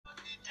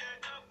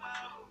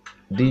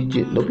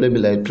DJ, no play me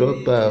like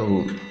Drogba.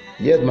 Who?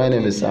 Yes, my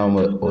name is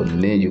Samuel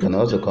One. You can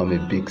also call me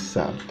Big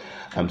Sam.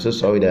 I'm so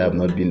sorry that I have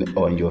not been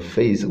on your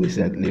face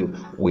recently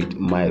with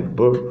my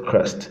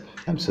broadcast.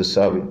 I'm so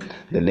sorry.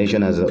 The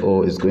nation as a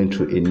whole is going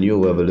through a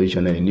new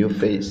revolution and a new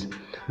phase.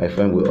 My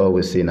friend will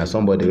always say, now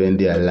somebody when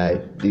they are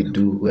alive, they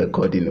do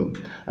recording.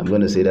 I'm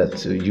going to say that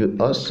to you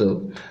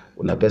also.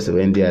 When a person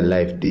when they are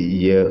alive, they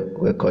hear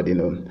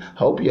recording. I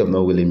hope you have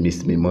not really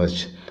missed me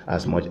much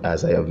as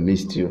I have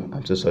missed you.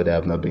 I'm so sorry that I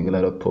have not been a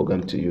lot of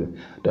program to you.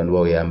 Don't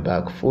worry, I'm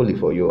back fully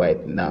for you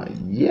right now.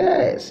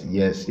 Yes.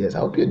 I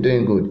hope you're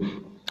doing good.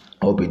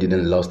 I hope you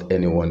didn't lost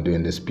anyone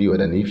during this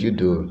period, and if you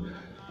do,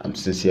 I'm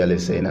sincerely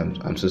saying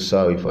I'm so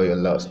sorry for your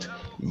loss.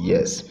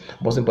 Yes.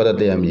 Most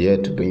importantly, I'm here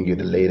to bring you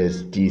the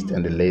latest gist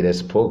and the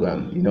latest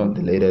program,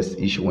 the latest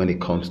issue when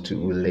it comes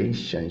to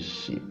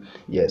relationship.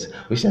 Yes.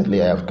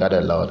 Recently I have got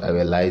a lot. I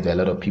realized that a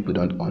lot of people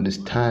don't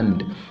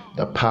understand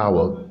the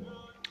power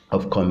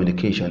of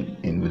communication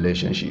in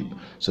relationship.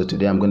 So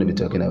today I'm going to be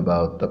talking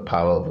about the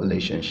power of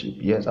relationship.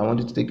 Yes, I want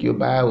you to take your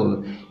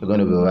Bible. You're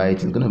going to be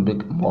writing. It's going to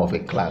be more of a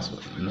class.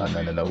 No.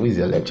 Who is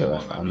your lecturer?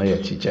 I'm not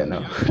your teacher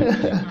now.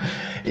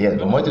 Yes,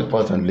 but more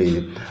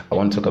importantly, I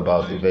want to talk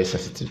about a very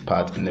sensitive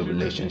part in the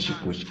relationship,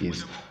 which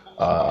is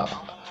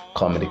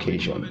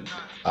communication.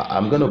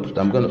 I'm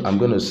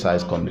gonna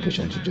size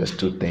communication to just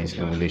two things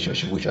in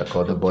relationship, which I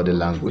call the body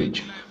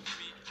language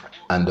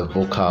and the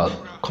vocal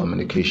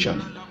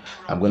communication.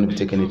 I'm going to be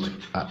taking it.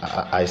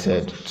 I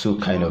said two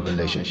kind of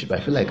relationship. I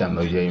feel like I'm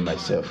not hearing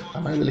myself.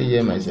 Am I really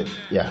hearing myself?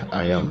 Yeah,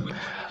 I am.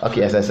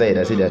 Okay, as I said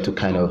there are two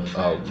kind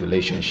of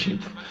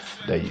relationship.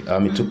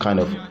 Two kind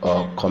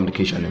of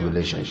communication in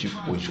relationship.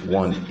 Which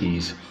one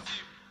is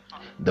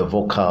the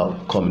vocal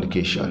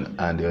communication,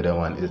 and the other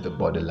one is the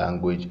body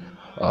language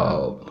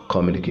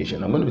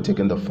communication. I'm going to be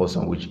taking the first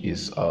one, which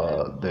is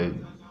the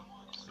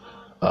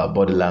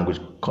body language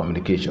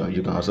communication.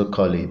 You can also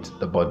call it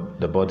the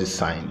body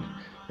sign.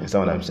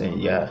 Understand what I'm saying?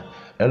 Yeah.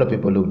 A lot of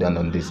people look down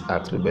on this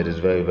aspect, but it's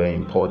very, very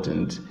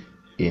important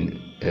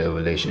in a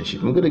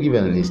relationship. I'm going to give you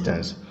an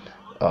instance.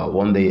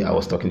 One day I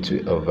was talking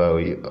to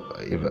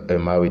a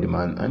married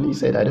man, and he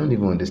said, I don't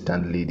even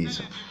understand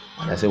ladies.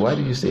 And I said, why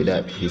did you say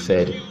that? He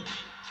said,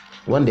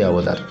 one day I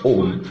was at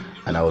home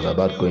and I was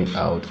about going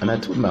out, and I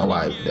told my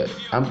wife that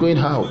I'm going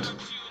out.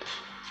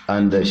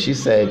 And she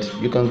said,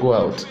 you can go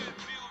out.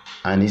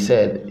 And he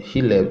said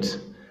he left,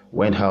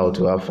 went out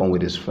to have fun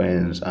with his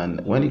friends, and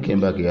when he came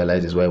back he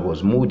realized his wife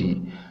was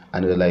moody,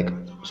 and he was like,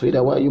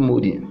 sweetheart, why are you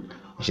moody? And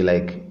she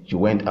like, you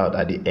went out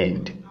at the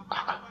end.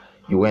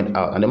 You went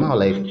out. And the man was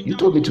like, you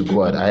told me to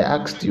go out. I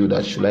asked you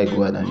that should I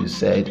go out, and you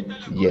said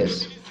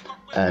yes.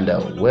 And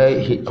when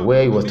he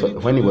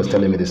was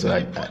telling me this,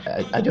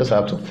 I just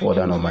have to fall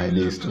down on my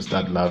knees to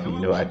start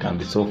laughing. I can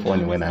be so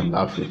funny when I'm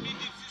laughing.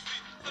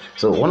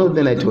 So one of the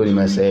things I told him,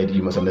 I said,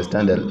 you must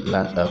understand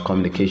that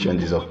communication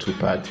is of two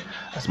parts.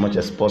 As much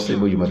as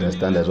possible, you must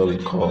understand that's what we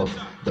call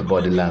the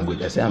body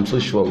language. I said, I'm so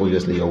sure,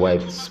 obviously, your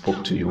wife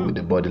spoke to you with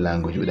the body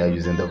language without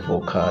using the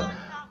vocal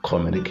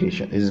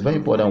communication. It's very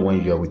important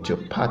when you are with your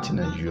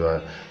partner,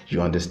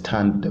 you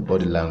understand the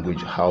body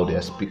language, how they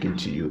are speaking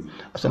to you.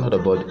 I've seen a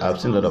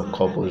lot of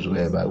couples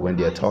whereby when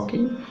they are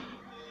talking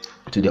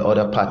to the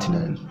other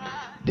partner,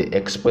 they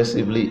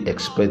expressively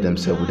express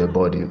themselves with their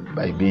body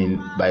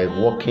by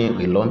walking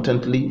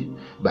reluctantly,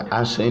 by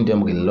answering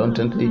them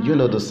reluctantly. You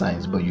know the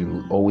signs, but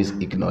you always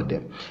ignore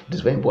them. It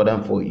is very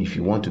important if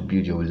you want to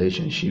build your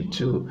relationship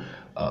to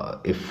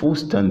a full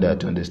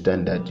standard, to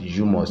understand that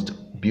you must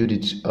build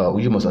it.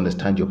 You must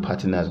understand your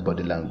partner's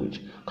body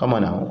language. Come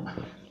on now,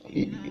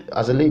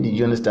 as a lady,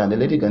 you understand. The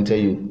lady can tell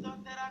you,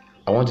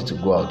 I want you to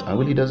go out, and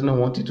really does not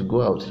want you to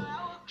go out.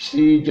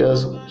 She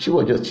just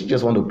want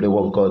to play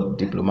what we call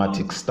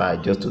diplomatic style,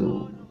 just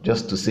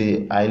to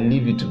say I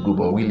leave you to go,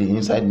 but really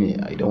inside me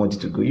I don't want you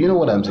to go. You know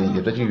what I'm saying?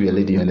 Especially if you're a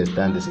lady, you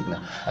understand the signal.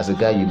 As a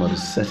guy, you must be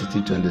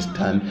sensitive to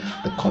understand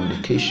the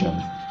communication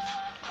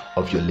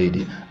of your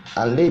lady.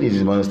 And ladies,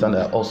 you must understand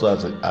that also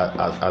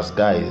as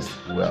guys,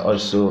 we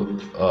also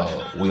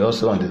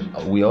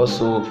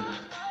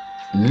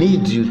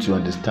need you to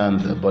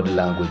understand the body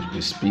language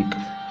we speak.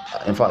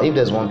 In fact, if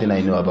there's one thing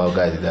I know about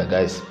guys, is that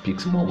guys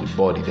speak more with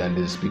body than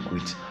they speak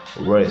with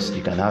words.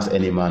 You can ask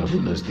any man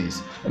who knows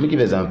this. Let me give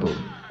an example.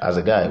 As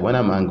a guy, when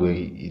I'm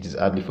angry, it is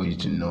hardly for you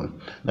to know.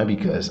 Not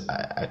because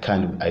I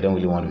don't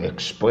really want to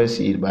express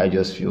it, but I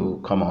just feel,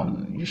 come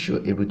on, you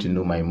should be able to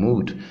know my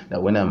mood.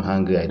 That when I'm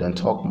hungry, I don't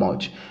talk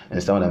much.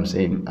 Understand what I'm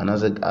saying? And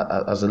as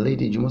a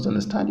lady, you must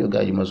understand your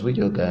guy. You must read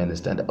your guy,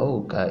 understand that,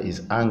 oh, guy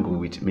is angry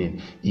with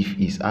me. If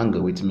he's angry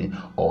with me,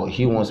 or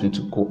he wants me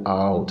to go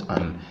out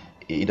and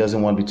he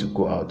doesn't want me to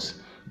go out.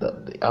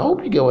 I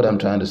hope you get what I'm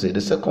trying to say. The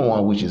second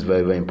one, which is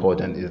very, very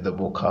important, is the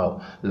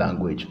vocal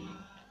language.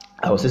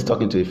 I was just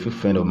talking to a few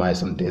friend of mine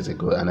some days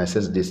ago, and I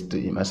said this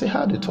to him. I said,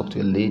 how do you talk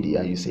to a lady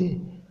and you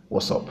say,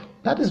 what's up?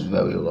 That is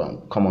very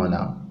wrong. Come on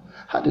now.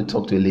 How do you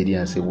talk to a lady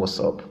and say, what's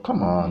up?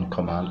 Come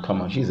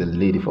on. She's a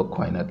lady, for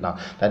crying out loud.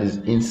 That is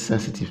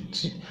insensitive.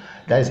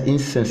 That is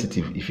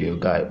insensitive if you're a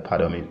guy,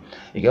 pardon me.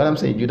 You get what I'm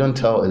saying? You don't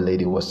tell a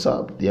lady what's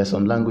up. There's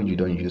some language you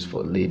don't use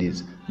for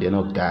ladies. They're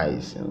not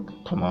guys.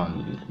 Come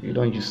on, you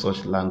don't use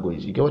such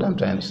language. You get what I'm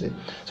trying to say?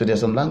 So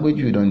there's some language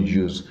you don't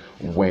use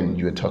when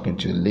you're talking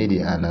to a lady,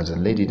 and as a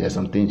lady, there's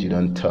some things you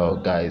don't tell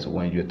guys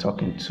when you're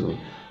talking to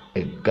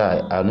a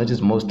guy. I've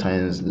noticed most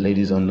times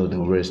ladies don't know the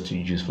words to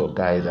use for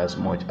guys as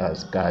much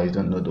as guys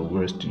don't know the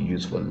words to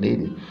use for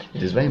ladies.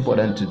 It is very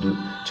important to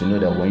know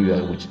that when you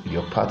are with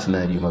your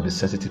partner, you must be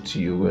sensitive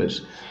to your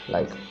words.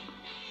 Like,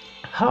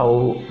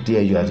 how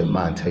dare you as a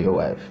man tell your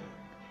wife,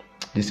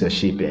 "This is your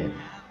shipping"?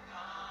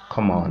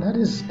 Come on, that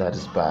is bad.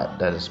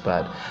 That is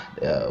bad.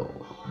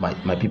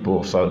 My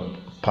people, so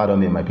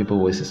pardon me, my people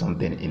always say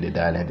something in the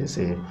dialect. They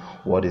say,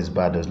 "What is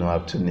bad does not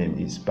have to name,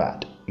 is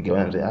bad." You get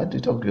what I'm saying? I had to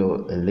talk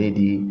to a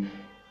lady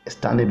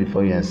standing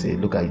before you and say,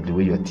 "Look at the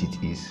way your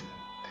teeth is,"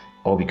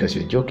 or because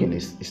you're joking.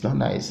 It's not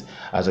nice.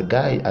 As a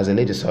guy, as a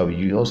lady, sorry,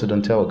 you also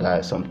don't tell a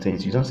guy some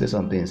things. You don't say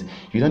some things.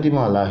 You don't even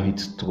allow it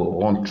to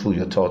run through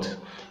your thought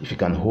if you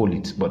can hold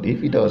it. But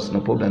if it does,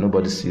 no problem.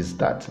 Nobody sees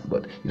that.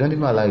 But you don't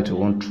even allow it to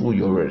run through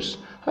your words.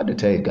 How do you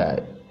tell a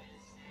guy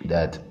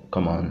that,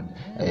 come on,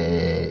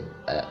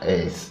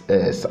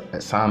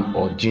 Sam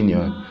or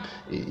Junior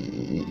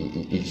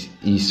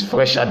is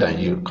fresher than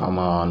you? Come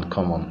on.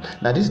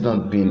 Now this is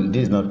not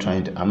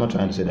trying to, I'm not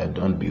trying to say that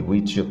don't be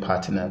with your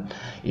partner.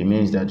 It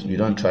means that you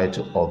don't try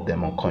to hug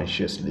them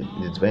unconsciously.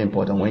 It's very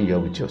important when you're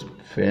with your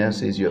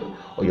fiancés, your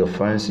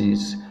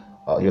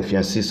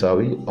fiancé,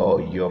 sorry, or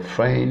your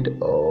friend,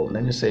 or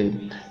let me say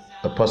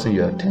a person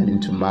you're intending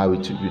to marry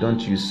to, you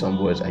don't use some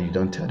words and you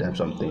don't tell them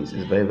some things.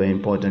 It's very, very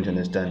important to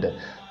understand that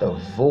the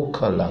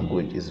vocal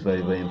language is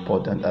very, very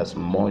important as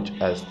much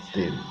as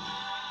the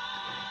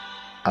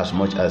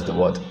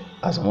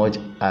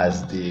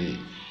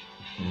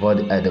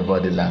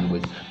body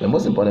language. But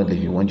most importantly,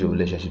 if you want your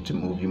relationship to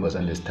move, you must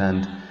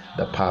understand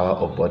the power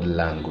of body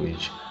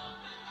language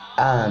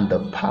and the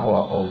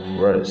power of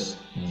words.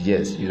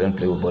 Yes, you don't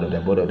play with both of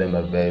them. Both of them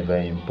are very,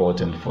 very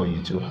important for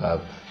you to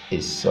have a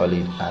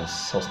solid and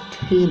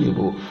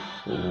sustainable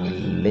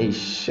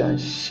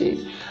relationship.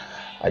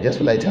 I just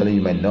feel like telling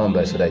you my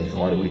number so that if you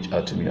want to reach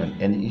out to me on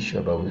any issue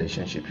about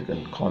relationship, you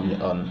can call me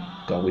on,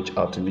 you can reach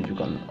out to me. You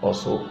can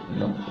also,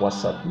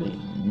 WhatsApp me.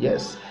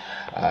 Yes,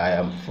 I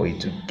am free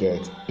to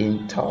get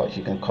in touch.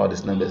 You can call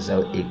this number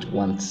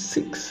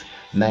 0816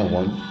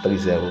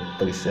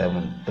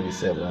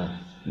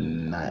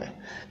 91303739.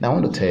 Now I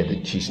want to tell you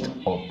the gist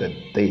of the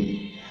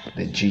day,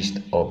 which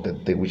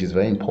is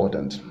very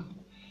important.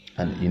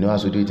 And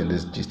as we do it in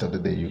this gist of the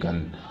day, you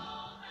can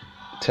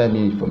tell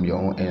me from your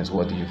own ends,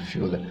 what do you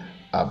feel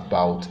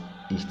about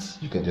it?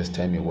 You can just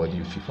tell me what do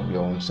you feel from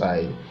your own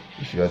side.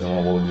 If you are the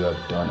one, what would you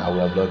have done? I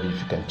would have loved you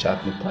if you can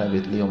chat me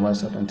privately on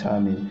WhatsApp and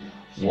tell me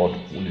what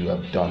would you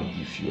have done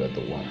if you are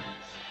the one.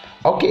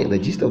 Okay, the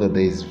gist of the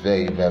day is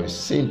very, very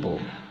simple.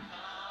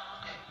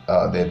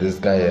 There's this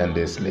guy and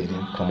this lady.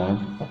 Come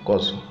on, of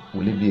course,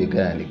 will it be a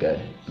guy and a guy?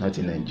 Not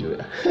in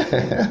Nigeria.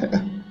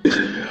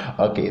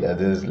 Okay, there's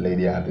this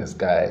lady and this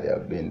guy. They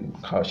have been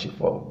courtship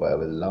for a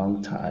very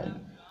long time.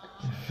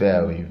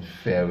 Very,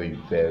 very,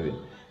 very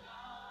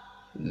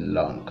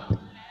long.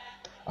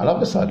 All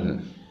of a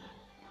sudden,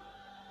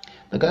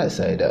 the guy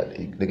said that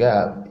the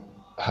guy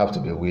have to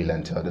be willing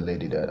and tell the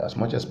lady that as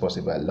much as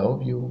possible, I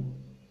love you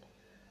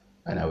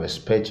and I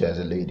respect you as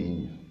a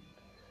lady,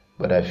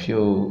 but I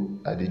feel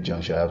at this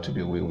juncture I have to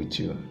be real with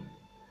you.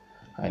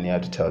 And you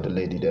have to tell the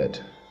lady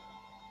that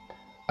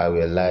I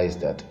realize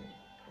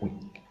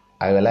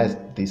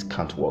this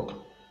can't work.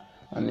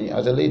 And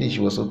as a lady, she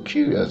was so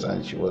curious,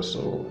 and she was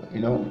so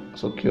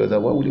curious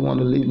that why would you want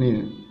to leave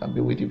me? I've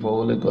been with you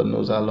for only God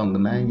knows how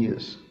long, 9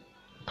 years.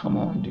 Come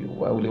on, dude,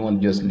 why would you want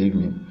to just leave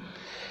me?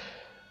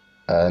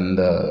 And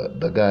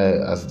the guy,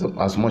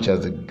 as much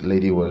as the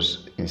lady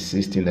was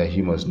insisting that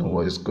he must know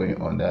what is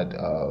going on, that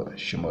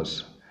she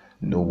must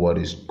know what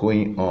is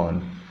going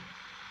on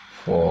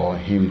for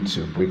him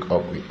to break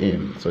up with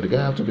him. So the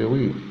guy have to be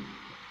real.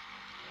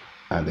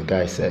 And the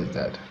guy said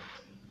that,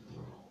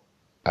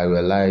 I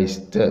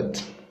realized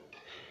that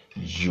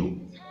you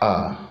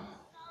are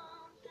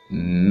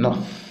not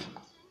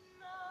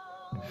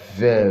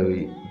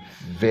very,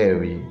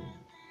 very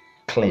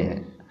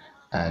clean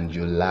and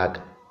you lack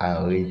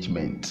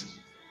arrangement.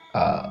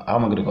 How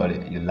am I going to call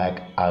it? You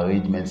lack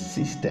arrangement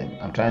system.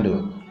 I'm trying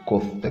to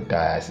quote the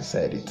guy as he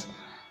said it.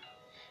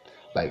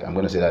 Like, I'm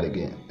going to say that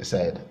again. He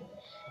said,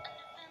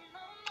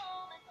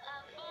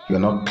 you're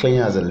not clean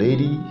as a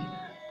lady,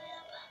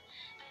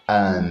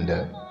 and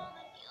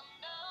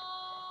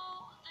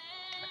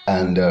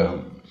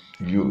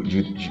you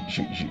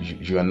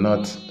are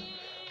not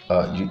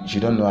you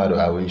don't know how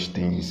to arrange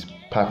things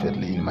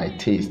perfectly in my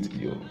taste.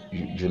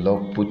 You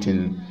love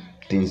putting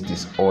things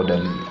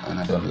disorderly, and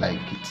I don't like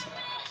it.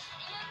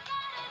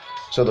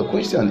 So the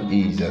question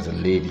is, as a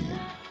lady,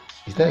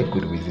 is that a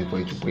good reason for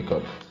you to break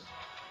up?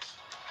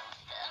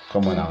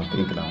 Come on now,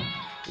 think now.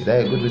 Is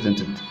that a good reason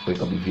to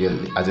break up? If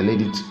you're as a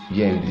lady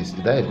hearing this,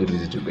 is that a good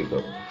reason to break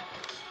up?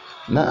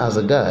 Now, as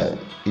a guy,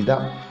 is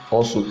that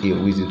also a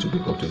reason to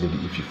break up to a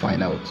lady if you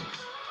find out.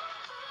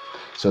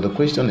 So the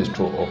question is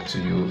thrown up to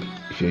you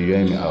if you're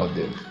hearing me out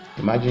there.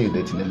 Imagine you're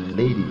dating a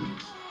lady.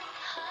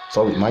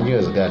 So imagine you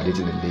as a guy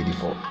dating a lady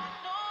for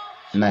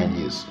 9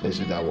 years. Let's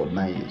use that word,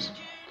 9 years.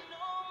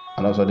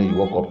 And all of a sudden you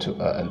walk up to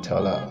her and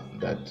tell her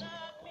that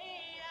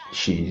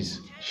she's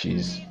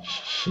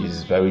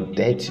very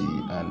dirty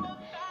and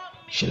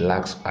she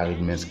lacks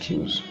arrangement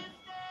skills.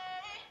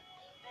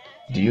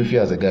 Do you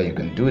feel as a guy you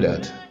can do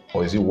that?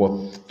 Or is it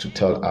worth to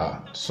tell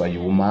her so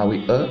you will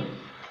marry her?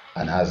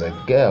 And as a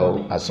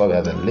girl, as a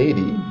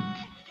lady,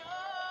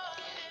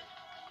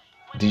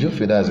 do you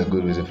feel that's a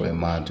good reason for a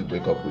man to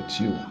break up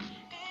with you?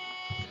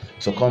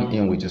 So come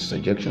in with your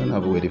suggestion.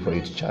 I'll be waiting for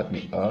you to chat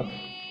me up.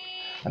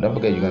 And don't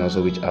forget you can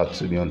also reach out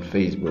to me on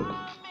Facebook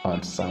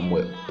on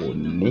Samuel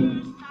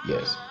Oni.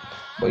 Yes.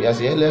 But as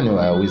you earlier know,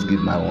 I always give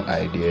my own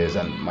ideas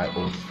and my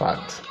own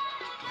facts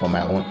from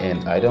my own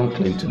end. I don't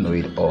claim to know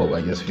it all.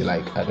 I just feel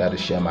like I got to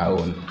share my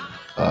own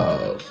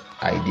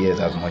ideas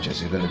as much as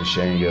you're going to be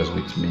sharing yours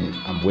with me.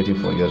 I'm waiting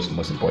for yours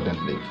most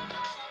importantly.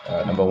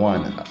 Number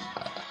one,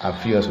 I'm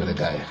furious with the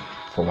guy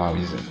for one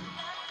reason.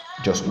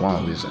 Just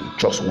one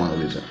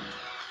reason.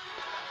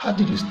 How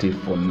did you stay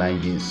for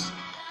 9 years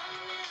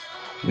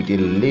with a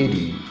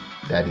lady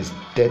that is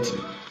dirty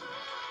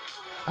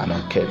and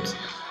unkept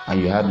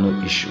and you had no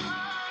issue?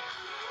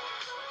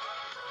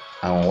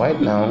 And right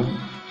now,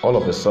 all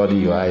of a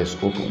sudden your eyes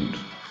opened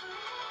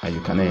and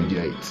you cannot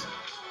endure it.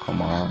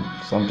 Come on,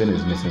 something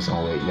is missing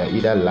somewhere. You're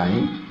either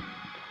lying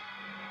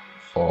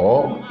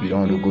or you don't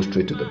want to go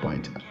straight to the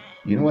point.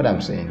 You know what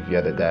I'm saying? If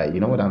you're the guy, you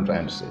know what I'm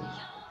trying to say.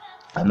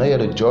 I'm not here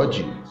to judge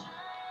you.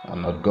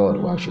 I'm not God.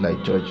 Why should I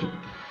judge you?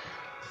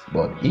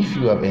 But if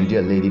you have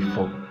endured a lady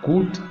for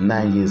good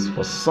 9 years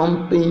for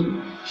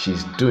something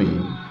she's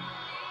doing,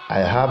 I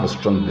have a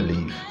strong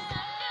belief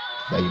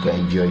that you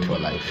can endure it for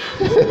life.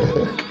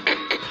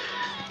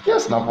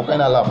 Yes, now for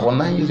kind of laugh. For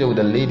 9 years you're with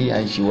a lady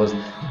and she was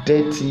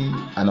dirty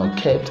and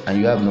unkept and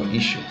you have no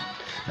issue.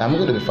 Now I'm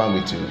going to be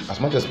frank with you. As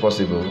much as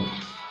possible,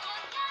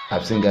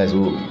 I've seen guys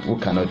who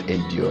cannot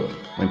endure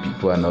when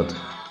people are not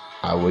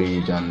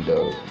arranged and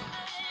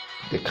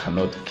they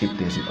cannot keep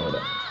things in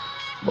order.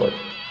 But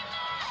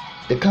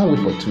they can't wait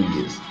for 2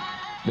 years.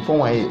 Before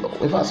one year,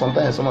 in fact,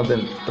 sometimes some of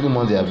them 3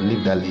 months they have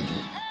leave that lady.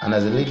 And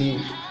as a lady,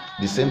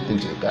 the same thing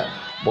to a guy.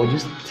 But you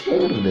stay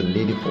with the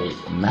lady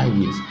for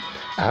 9 years.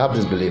 I have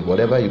this belief,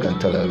 whatever you can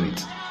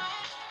tolerate,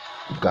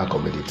 you can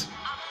accommodate.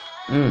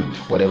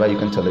 Whatever you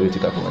can tolerate,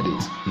 you can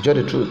accommodate. It's just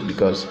the truth,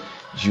 because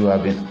you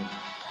have been,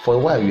 for a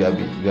while you have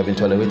been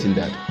tolerating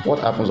that. What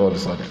happens all of a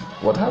sudden?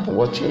 What happened?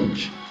 What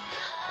changed?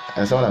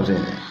 And so what I'm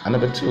saying. And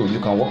number two, you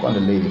can work on the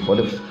lady for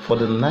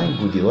the 9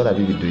 good years. What have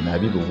you been doing?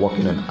 Have you been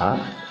working on her?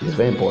 It's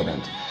very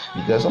important,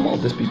 because some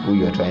of these people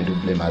you are trying to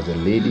blame as a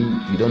lady,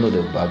 you don't know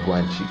the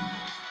background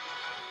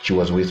she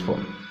was raised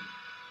from.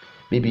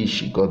 Maybe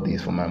she got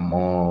this from my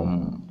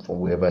mom, from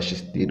whoever she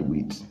stayed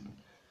with.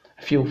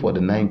 I feel for the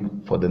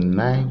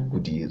 9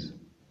 good years,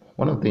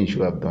 one of the things you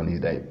should have done is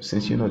that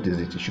since you notice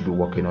it, you should be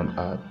working on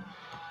her,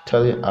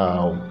 telling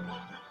her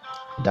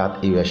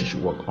that area she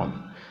should work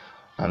on.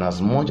 And as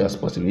much as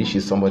possible, if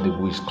she's somebody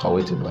who is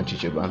correctable and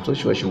teachable, I'm so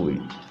sure she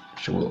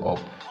will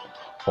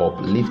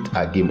uplift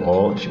her game,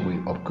 or she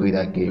will upgrade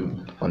her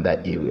game on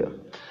that area.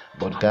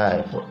 But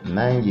guy, for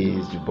 9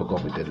 years you broke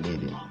up with a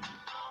lady.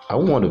 I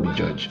won't want to be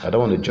judged. I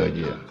don't want to judge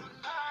you.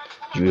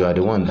 You are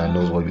the one that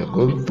knows what you're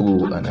going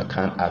through, and I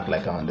can't act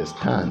like I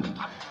understand.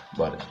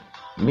 But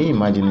me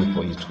imagining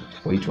for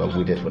you to have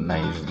waited for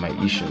 9 years is my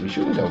issue. You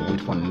shouldn't have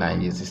waited for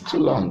 9 years. It's too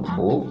long,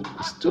 bro.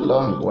 It's too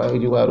long. Why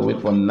would you have to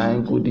wait for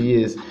 9 good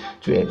years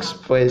to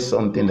express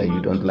something that you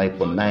don't like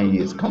for 9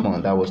 years? Come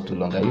on, that was too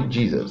long. Are you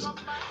Jesus?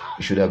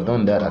 You should have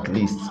done that at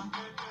least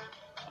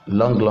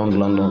long.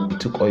 It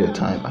took all your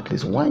time. At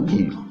least 1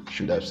 year, you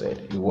should have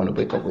said. You want to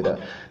break up with her.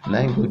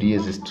 9 good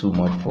years is too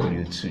much for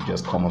you to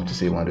just come up to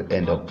say you want to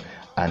end up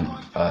and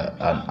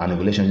a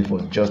relationship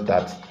for just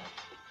that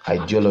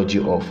ideology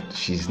of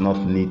she's not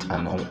neat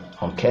and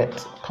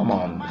unkept. Come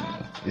on,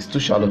 it's too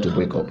shallow to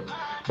break up.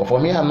 But for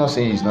me, I'm not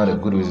saying it's not a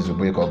good reason to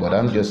break up, but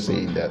I'm just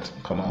saying that,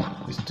 come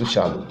on, it's too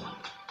shallow.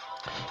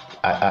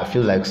 I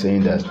feel like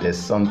saying that there's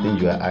something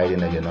you are hiding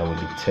that you're not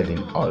really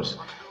telling us.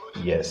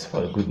 Yes,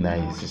 for a good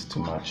 9 years is too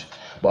much.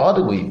 But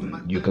other way,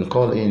 you can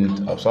call in.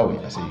 You can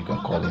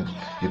call in.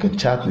 You can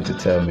chat me to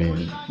tell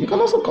me. You can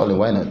also call in.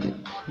 Why not?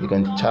 You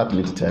can chat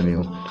me to tell me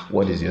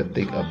what is your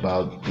take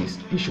about this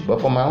issue.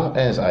 But for my own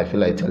ends, I feel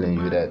like telling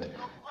you that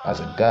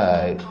as a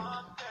guy,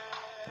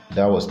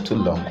 that was too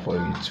long for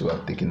you to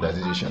have taken that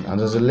decision.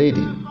 And as a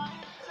lady,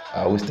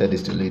 I always tell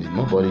this to ladies: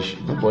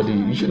 nobody.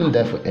 You shouldn't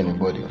die for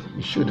anybody.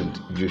 You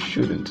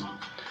shouldn't.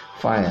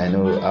 Fine, I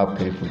know how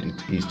painful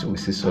it is to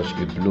receive such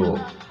a blow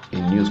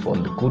in news for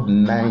the good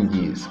 9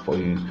 years for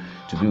you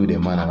to be with a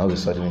man, and all of a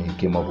sudden he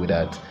came up with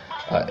that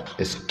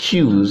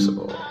excuse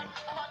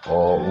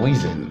or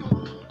reason.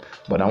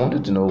 But I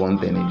wanted to know one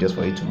thing, just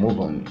for you to move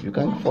on. You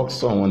can't force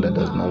someone that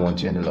does not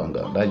want you any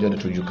longer. That's just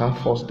the truth. You can't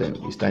force them.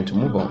 It's time to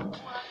move on.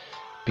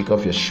 pick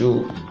up your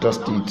shoe,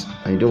 dust it,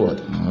 and you do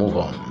what? Move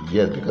on.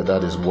 Yes, because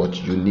that is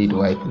what you need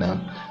right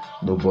now.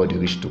 Nobody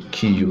wish to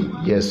kill you.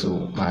 Yes,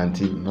 so my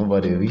auntie,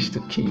 nobody wish to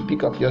kill you.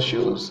 Pick up your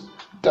shoes,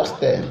 dust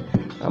them,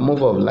 and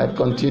move on. Life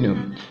continue.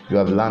 You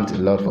have learned a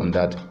lot from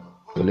that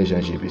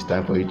relationship. It's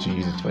time for you to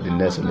use it for the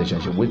next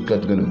relationship, which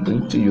God's going to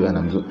bring to you. And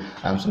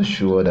I'm so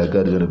sure that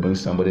God is going to bring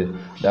somebody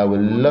that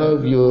will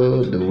love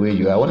you the way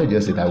you are. I want to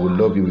just say that I will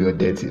love you with your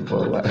dirty.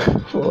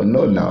 For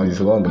no, now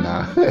it's wrong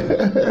now.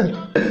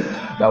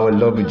 That will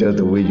love you just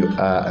the way you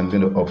are and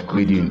going to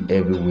upgrade you in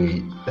every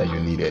way that you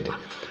needed.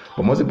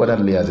 But most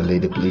importantly, as a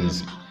lady,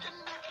 please,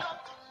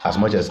 as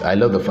much as I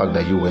love the fact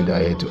that you went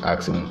ahead to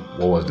ask him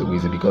what was the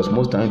reason, because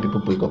most times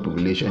people break up a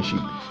relationship,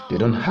 they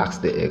don't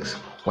ask the ex,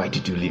 why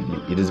did you leave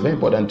me? It is very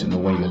important to know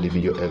when you're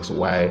leaving your ex,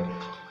 why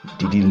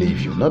did he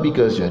leave you? Not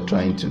because you're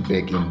trying to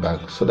beg him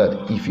back, so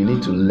that if you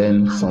need to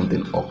learn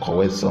something or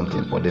correct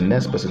something for the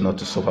next person not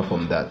to suffer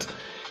from that,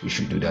 you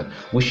should do that.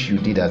 Which you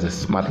did as a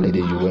smart lady,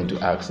 you went to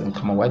ask him,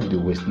 come on, why did you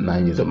waste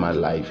 9 years of my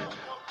life?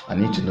 I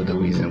need to know the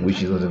reason,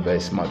 which is a very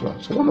smart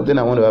one. So one of the things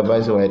I want to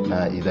advise you right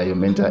now is that your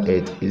mental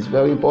health is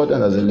very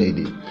important as a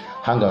lady.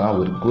 Hang around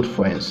with good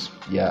friends.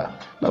 Yeah.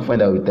 Not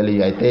friend that will tell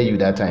you, I tell you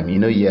that time,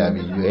 your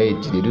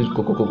age, they do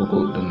coco.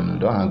 No,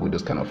 don't hang with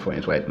those kind of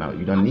friends right now.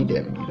 You don't need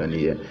them. You don't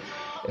need them.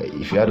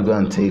 If you had to go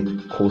and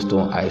take Cold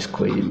Stone ice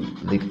cream,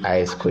 lick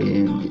ice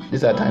cream,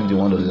 these are times you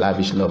want to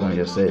lavish love on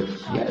yourself.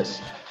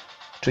 Yes.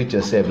 Treat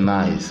yourself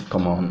nice.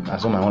 Come on.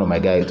 That's what one of my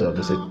guys told.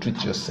 They say,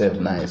 treat yourself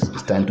nice.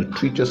 It's time to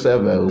treat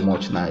yourself very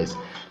much nice.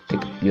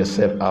 Take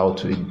yourself out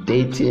to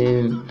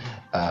dating.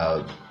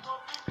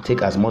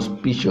 Take as much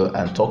picture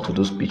and talk to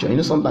those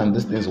pictures. Sometimes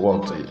these things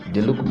work.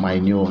 They look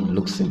minute,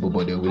 look simple,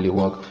 but they really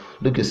work.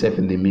 Look yourself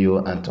in the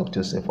mirror and talk to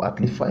yourself for at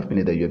least 5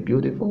 minutes that you're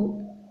beautiful,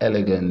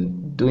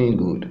 elegant, doing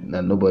good,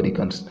 that nobody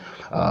can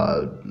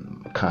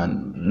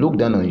look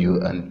down on you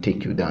and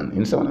take you down. You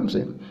understand what I'm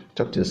saying?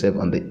 Talk to yourself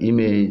on the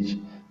image.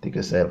 Take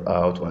yourself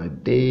out on a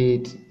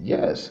date.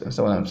 Yes, that's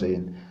what I'm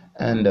saying.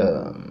 And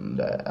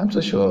I'm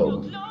so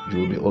sure you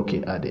will be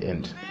okay at the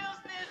end.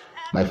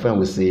 My friend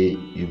will say,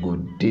 you go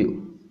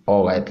do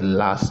all right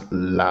last.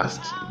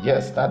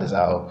 Yes, that is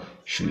how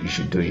you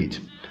should do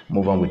it.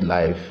 Move on with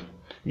life.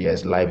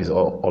 Yes, life is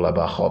all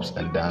about hops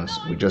and downs.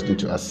 We just need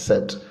to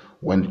accept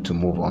when to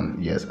move on.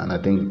 Yes, and I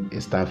think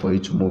it's time for you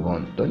to move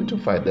on. Don't need to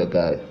fight that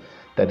guy.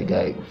 That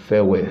guy,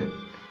 farewell.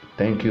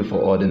 Thank you for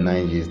all the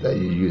 9 years that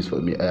you used for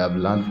me. I have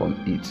learned from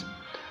it.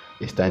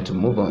 It's time to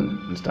move on.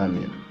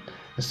 Understand me?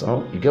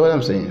 So, you get what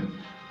I'm saying?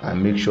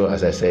 And make sure,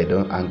 as I said,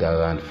 don't hang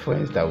around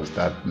friends that will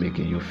start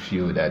making you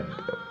feel that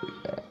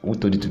who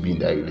told you to be in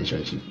that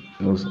relationship.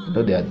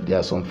 There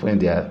are some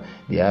friends,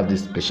 they have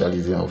this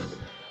specialism of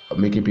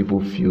making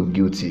people feel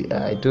guilty.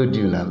 I told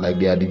you now, like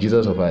they are the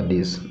Jesus of our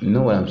days. You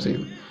know what I'm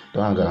saying?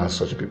 Don't hang around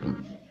such people.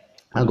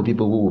 Hang with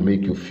people who will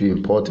make you feel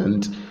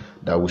important,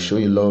 that will show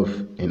you love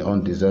in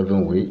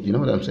undeserving way. You know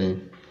what I'm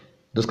saying?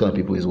 Those kind of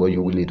people is what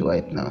you will need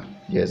right now.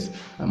 Yes.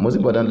 And most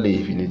importantly,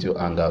 if you need to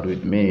hang out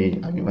with me,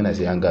 when I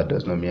say hang out,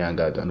 does not mean hang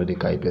out. I know the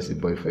kind of person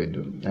boyfriend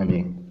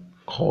do.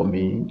 Call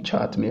me,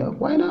 chat me up.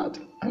 Why not?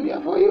 I'm here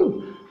for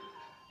you.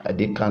 I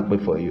can't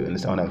wait for you.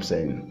 Understand what I'm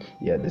saying?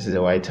 Yeah, this is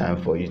the right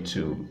time for you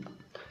to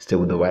stay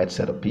with the right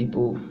set of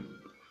people,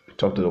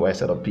 talk to the right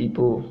set of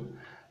people,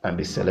 and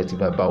be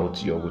selective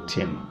about your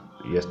routine.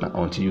 Yes, not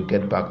until you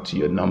get back to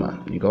your normal.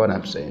 You got what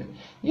I'm saying?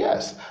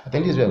 Yes. I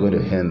think this is where we're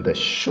going to end the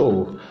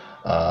show.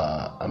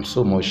 I'm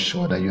so much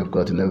sure that you have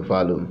gotten a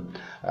value.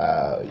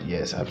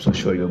 Yes, I'm so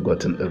sure you've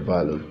gotten a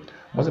value.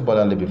 Most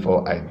importantly,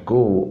 before I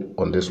go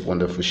on this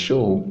wonderful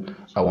show,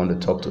 I want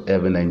to talk to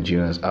every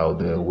Nigerians out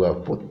there who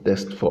have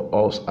protested for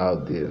us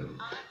out there.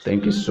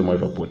 Thank you so much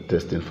for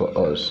protesting for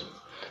us.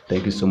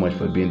 Thank you so much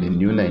for being the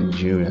new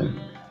Nigerian.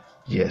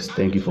 Yes,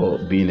 thank you for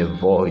being a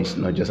voice,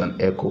 not just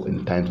an echo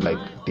in times like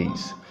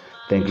this.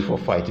 Thank you for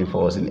fighting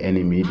for us in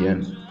any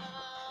medium.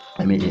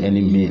 In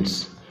any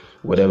means.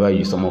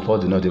 Whatever some of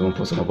us do not even,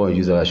 for some of us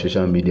use our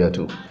social media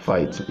to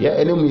fight. Yeah,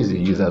 any means you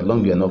use, as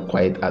long as you are not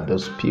quite at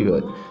those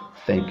period.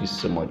 Thank you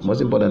so much.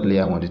 Most importantly,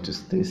 I want you to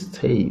stay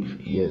safe.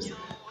 Yes,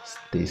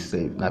 stay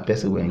safe. Now,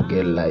 person will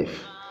get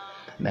life.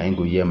 Now I ain't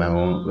go hear my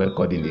own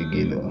recording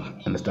again.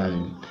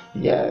 Understand?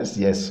 Yes,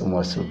 so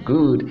much so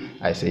good.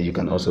 I say you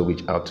can also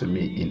reach out to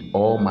me in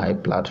all my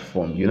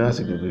platforms. You know how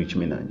to reach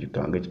me now. You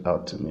can reach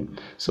out to me.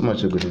 So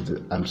much so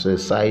good. I'm so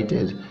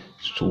excited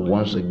to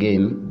once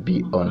again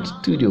be on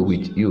studio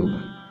with you.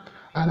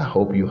 And I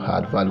hope you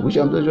had value, which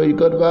I'm sure you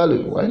got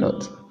value. Why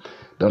not?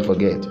 Don't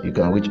forget, you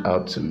can reach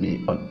out to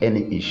me on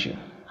any issue.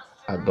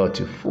 I got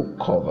you full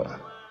cover.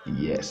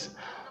 Yes.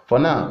 For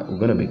now, we're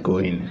going to be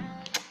going.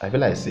 I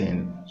feel like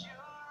saying,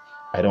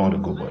 I don't want to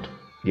go, but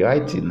the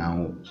right thing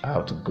now, I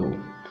have to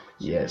go.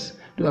 Yes.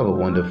 Do have a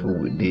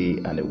wonderful day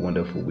and a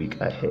wonderful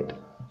week ahead.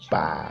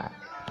 Bye.